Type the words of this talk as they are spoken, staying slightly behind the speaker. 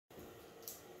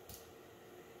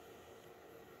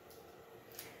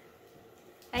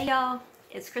Hey y'all,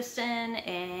 it's Kristen,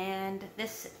 and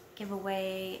this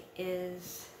giveaway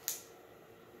is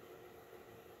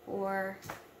for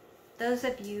those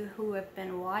of you who have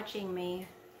been watching me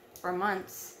for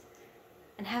months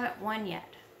and haven't won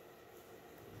yet.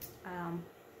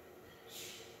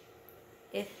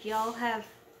 If y'all have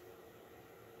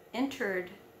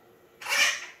entered,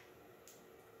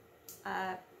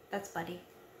 that's Buddy,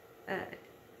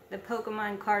 the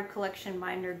Pokemon card collection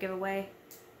binder giveaway,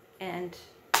 and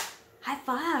high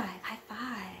five,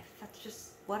 that's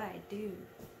just what I do.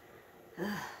 Ugh.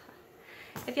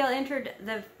 If y'all entered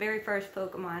the very first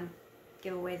Pokemon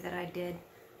giveaway that I did,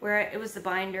 where it was the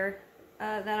binder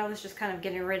that I was just kind of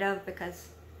getting rid of because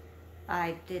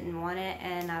I didn't want it,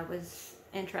 and I was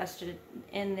interested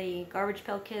in the Garbage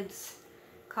Pail Kids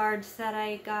cards that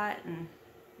I got, and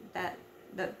that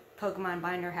the Pokemon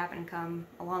binder happened to come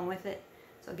along with it,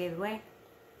 so I gave it away.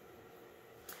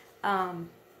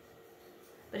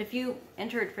 But if you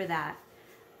entered for that,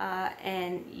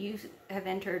 and you have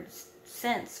entered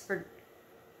since for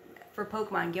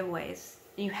Pokemon giveaways,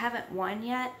 and you haven't won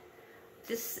yet,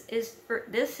 this is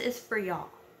for y'all,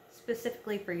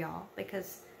 specifically for y'all,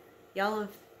 because y'all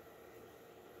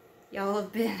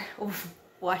have been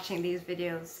watching these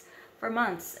videos for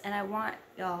months, and I want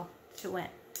y'all to win.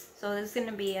 So there's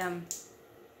gonna be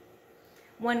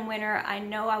one winner. I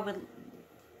know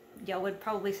y'all would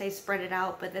probably say spread it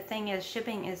out, but the thing is,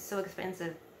 shipping is so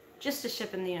expensive. Just to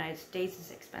ship in the United States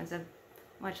is expensive,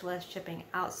 much less shipping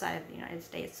outside of the United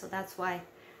States. So that's why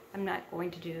I'm not going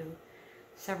to do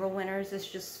several winners. This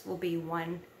just will be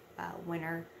one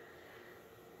winner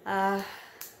who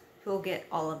will get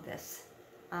all of this.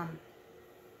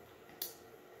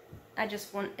 I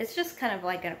just want, it's just kind of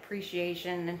like an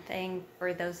appreciation thing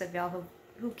for those of y'all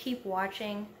who keep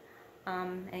watching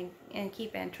and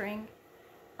keep entering.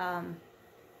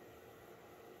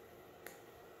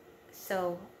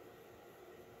 So,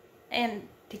 and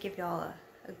to give y'all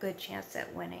a good chance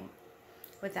at winning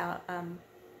without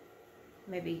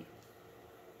maybe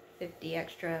 50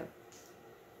 extra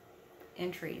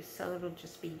entries. So it'll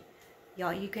just be,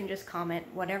 y'all, you can just comment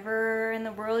whatever in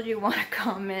the world you want to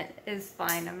comment is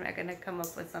fine. I'm not going to come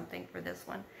up with something for this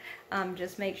one.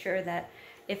 Just make sure that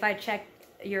if I check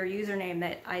your username,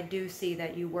 that I do see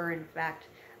that you were in fact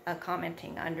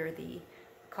commenting under the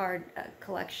card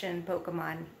collection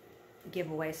Pokemon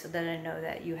giveaway, so that I know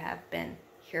that you have been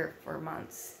here for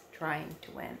months trying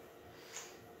to win.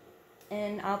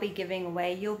 And I'll be giving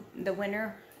away the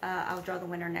winner. I'll draw the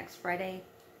winner next Friday,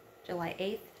 July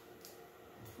 8th.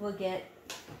 We'll get,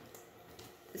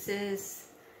 this is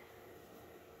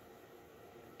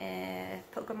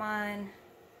Pokemon.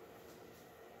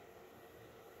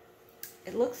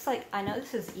 It looks like, I know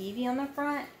this is Eevee on the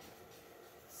front.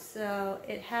 So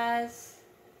it has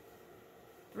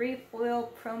 3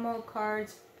 foil promo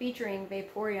cards featuring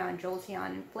Vaporeon, Jolteon,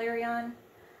 and Flareon.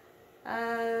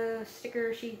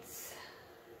 Sticker sheets.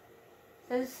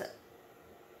 Says,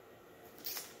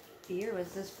 the year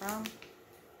was this from?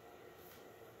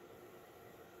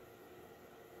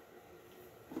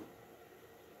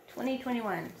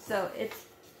 '21. So it's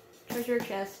treasure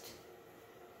chest.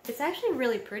 It's actually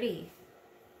really pretty.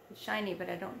 It's shiny, but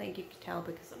I don't think you can tell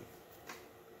because I'm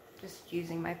just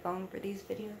using my phone for these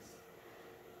videos.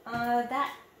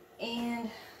 That and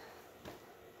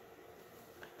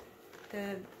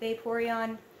the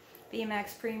Vaporeon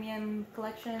VMAX Premium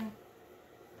Collection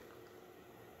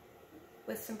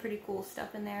with some pretty cool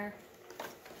stuff in there.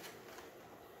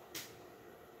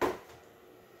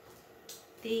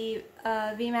 The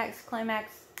VMAX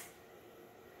Climax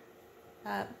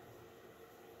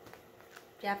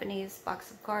Japanese box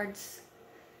of cards.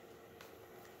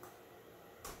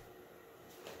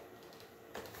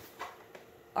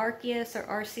 Arceus or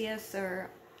Arceus, or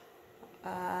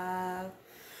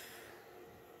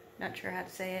not sure how to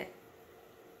say it.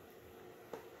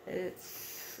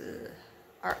 It's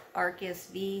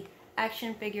Arceus V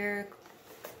action figure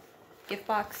gift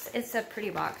box. It's a pretty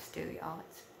box too, y'all.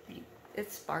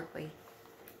 It's sparkly,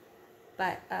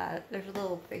 but there's a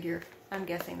little figure. I'm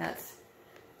guessing that's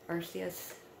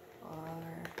Arceus, or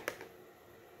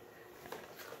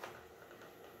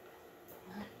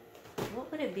what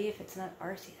would it be if it's not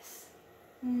Arceus?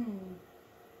 I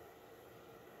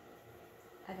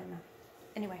don't know.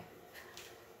 Anyway,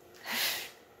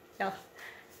 y'all,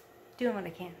 doing what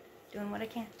I can. Doing what I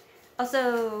can.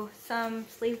 Also, some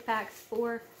sleeve packs,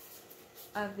 4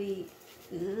 of the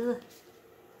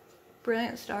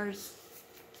Brilliant Stars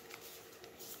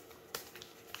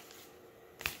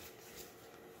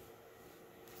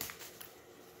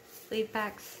sleeve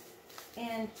packs,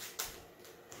 and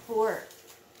 4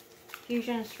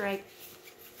 Fusion Strike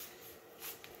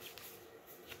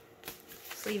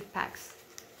sleeve packs.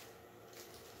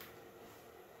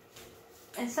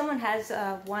 And someone has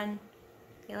one,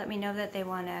 they let me know that they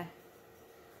want a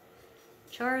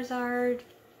Charizard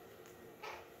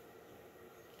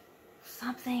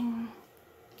something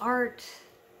art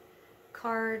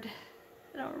card.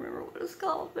 I don't remember what it was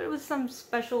called, but it was some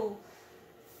special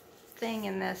thing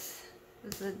in this.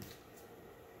 It was an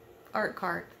art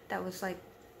card that was like,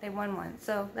 they won one.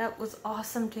 So that was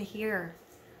awesome to hear.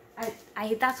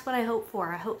 I that's what I hope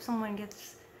for. I hope someone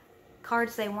gets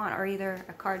cards they want, or either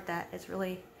a card that is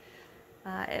really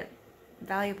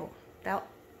valuable. That,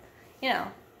 you know,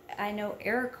 I know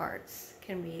error cards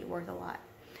can be worth a lot,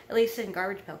 at least in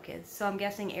Garbage Pail Kids. So I'm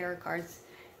guessing error cards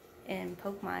in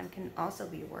Pokemon can also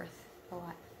be worth a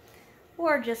lot.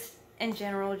 Or just in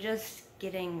general, just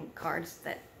getting cards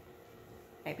that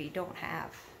maybe you don't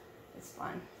have is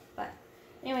fun. But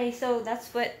anyway, so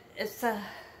that's what it's,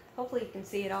 hopefully you can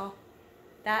see it all.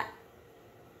 That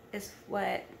is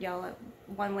what y'all,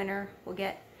 one winner will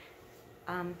get.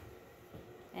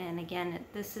 And again,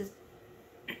 this is,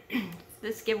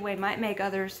 this giveaway might make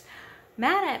others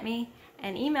mad at me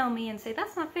and email me and say,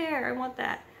 that's not fair, I want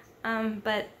that.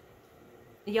 But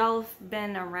y'all have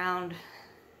been around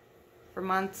for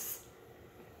months.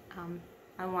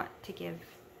 I want to give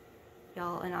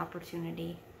y'all an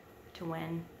opportunity to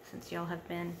win, since y'all have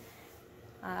been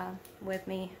with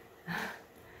me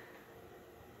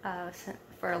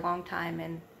for a long time,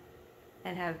 and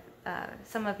have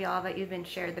some of y'all have even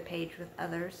shared the page with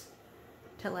others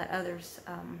to let others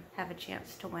have a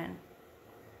chance to win.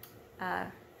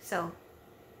 So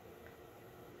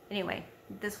anyway,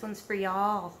 this one's for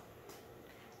y'all.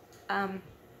 Hope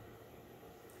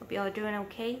y'all are doing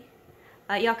okay.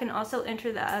 Y'all can also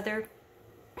enter the other,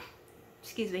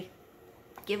 excuse me,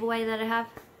 giveaway that I have.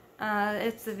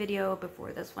 It's the video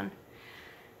before this one.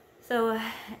 So,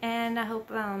 and I hope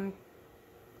y'all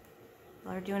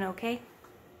are doing okay.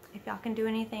 If y'all can do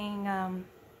anything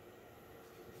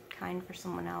kind for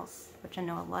someone else, which I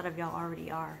know a lot of y'all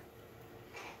already are,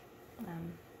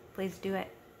 please do it,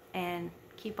 and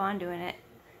keep on doing it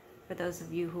for those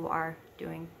of you who are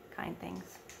doing kind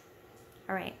things.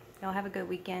 All right, y'all have a good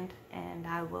weekend, and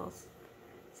I will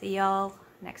see y'all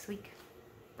next week.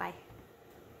 Bye.